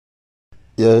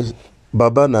Yes,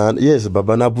 Baba na. Yes,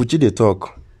 Baba na bucci they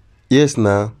talk. Yes,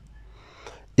 na.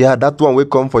 Yeah, that one we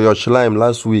come for your slime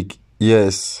last week.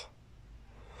 Yes.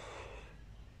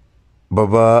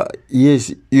 Baba,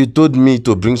 yes, you told me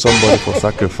to bring somebody for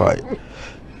sacrifice.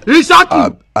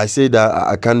 I said that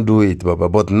I can't do it, Baba.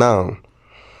 But now,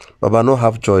 Baba, I don't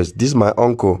have choice. This is my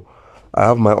uncle. I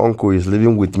have my uncle is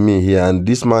living with me here, and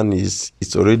this man is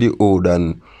already old,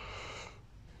 and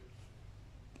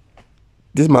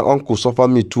this my uncle suffer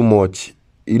me too much.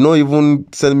 You know, even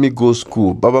send me go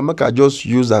school. Baba, make I just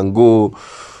use and go.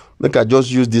 Make I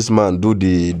just use this man do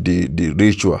the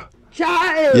ritual.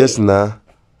 Child. Yes, nah.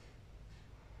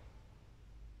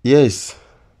 Yes.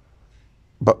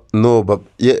 But no, but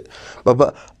yeah,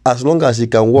 Baba, as long as he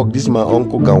can walk, this my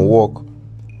uncle can walk.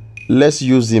 Let's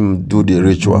use him do the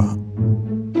ritual.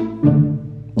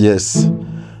 Yes.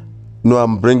 No,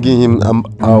 I'm bringing him.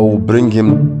 I'll bring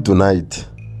him tonight.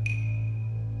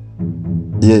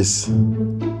 Yes.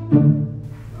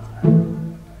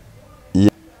 Yeah.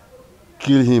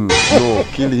 Kill him. No,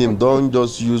 kill him. Don't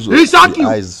just use the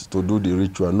eyes to do the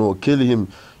ritual. No, kill him.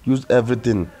 Use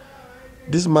everything.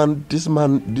 This man,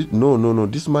 no.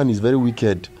 This man is very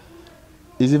wicked.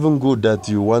 It's even good that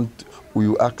you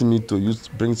ask me to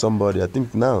bring somebody. I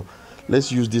think now,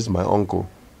 let's use this my uncle.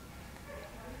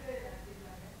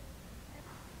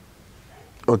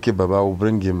 Okay, Baba, I will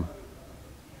bring him.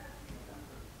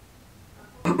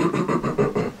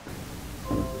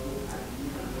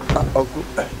 Uncle.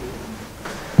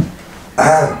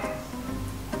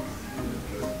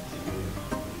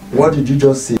 What did you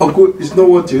just say? Uncle, it's not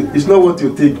what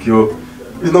you think, yo.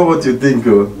 It's not what you think,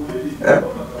 yo.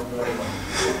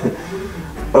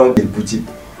 Okay, Bucci.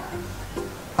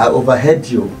 I overheard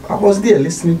you. I was there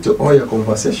listening to all your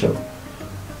conversation.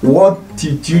 What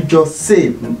did you just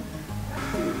say?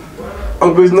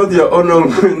 Uncle, it's not your own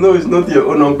uncle. No, it's not your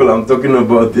own uncle I'm talking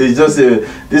about. It's just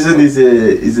this one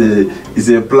is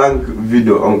a plank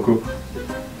video, uncle.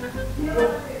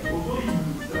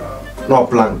 No,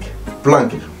 plank.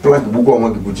 Plank buku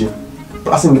onwe Bucci.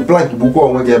 Asking plank buku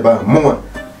onwe geba. Mama.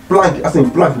 Plank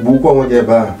asking plank buku onwe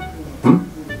geba.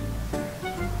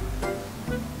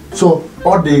 So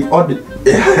all the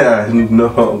yeah, no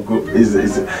uncle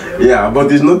yeah,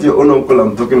 but it's not your own uncle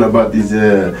I'm talking about. It's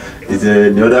the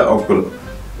other uncle.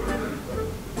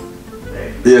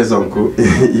 Yes, uncle.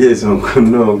 Yes, uncle.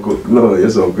 No, uncle. No,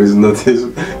 yes, uncle.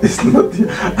 It's not.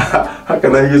 How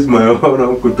can I use my own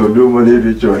uncle to do money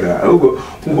ritual?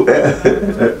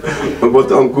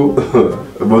 But uncle,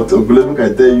 let me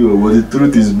tell you, but the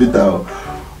truth is bitter.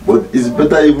 But it's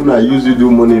better even I use you do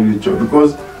money ritual,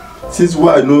 because since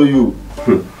why I know you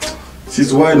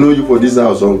for this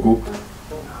house, uncle.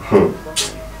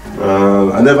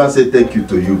 I never say thank you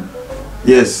to you.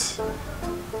 Yes.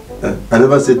 I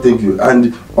never said thank you.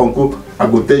 And uncle, I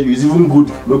go tell you, it's even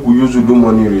good make we use to do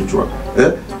money ritual.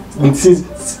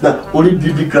 Since now only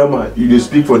baby grandma you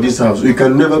speak for this house, you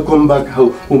can never come back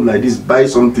home like this, buy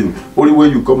something. Only when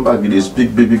you come back, you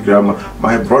speak baby grandma.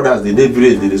 My brothers, they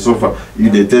village, they suffer.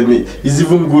 They tell me it's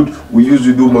even good we use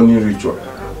to do money ritual.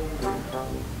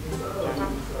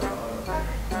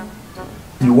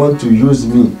 You want to use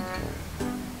me,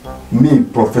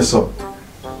 Professor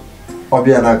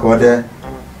Obiana Kode,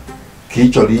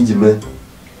 Kicholi Ijime,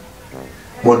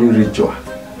 money ritual.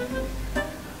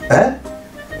 Hey!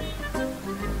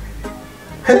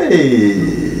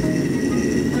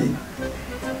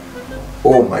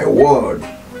 Oh my word!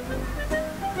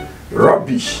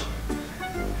 Rubbish!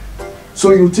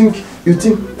 So you think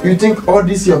all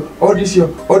this your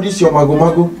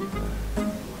mago?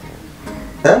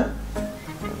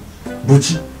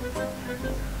 Bucci,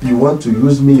 you want to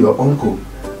use me, your uncle,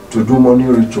 to do money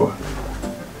ritual?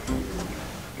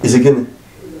 Is it again?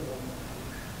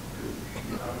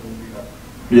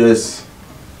 Yes.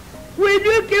 Will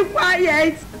you keep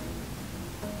quiet?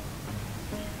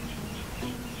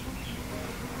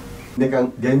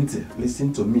 Gente,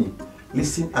 listen to me.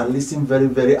 Listen and listen very,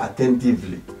 very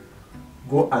attentively.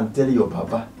 Go and tell your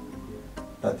Baba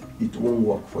that it won't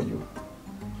work for you.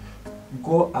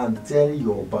 Go and tell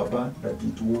your Baba that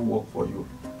it won't work for you.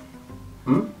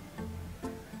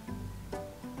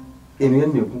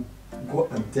 Go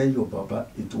and tell your Baba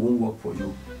it won't work for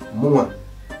you. Mwa.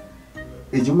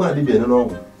 Ejimwa adibia eno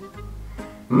no.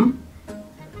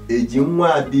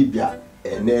 Ejimwa adibia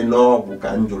ene no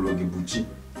buka njolo gi Bucci.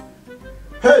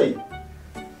 Hey!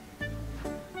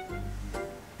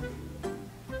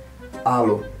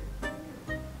 Allo.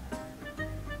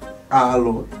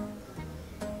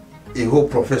 A whole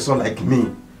professor like me,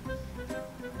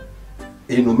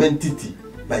 a nomentity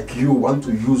like you want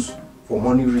to use for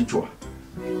money ritual.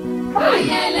 Hey.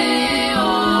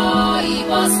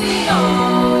 Go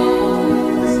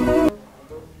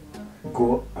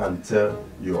and tell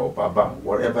your Baba,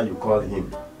 whatever you call him,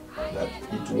 that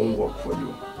it won't work for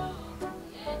you.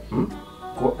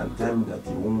 Go and tell him that it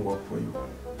won't work for you.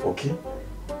 Okay?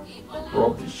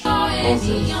 Rubbish.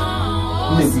 Nonsense.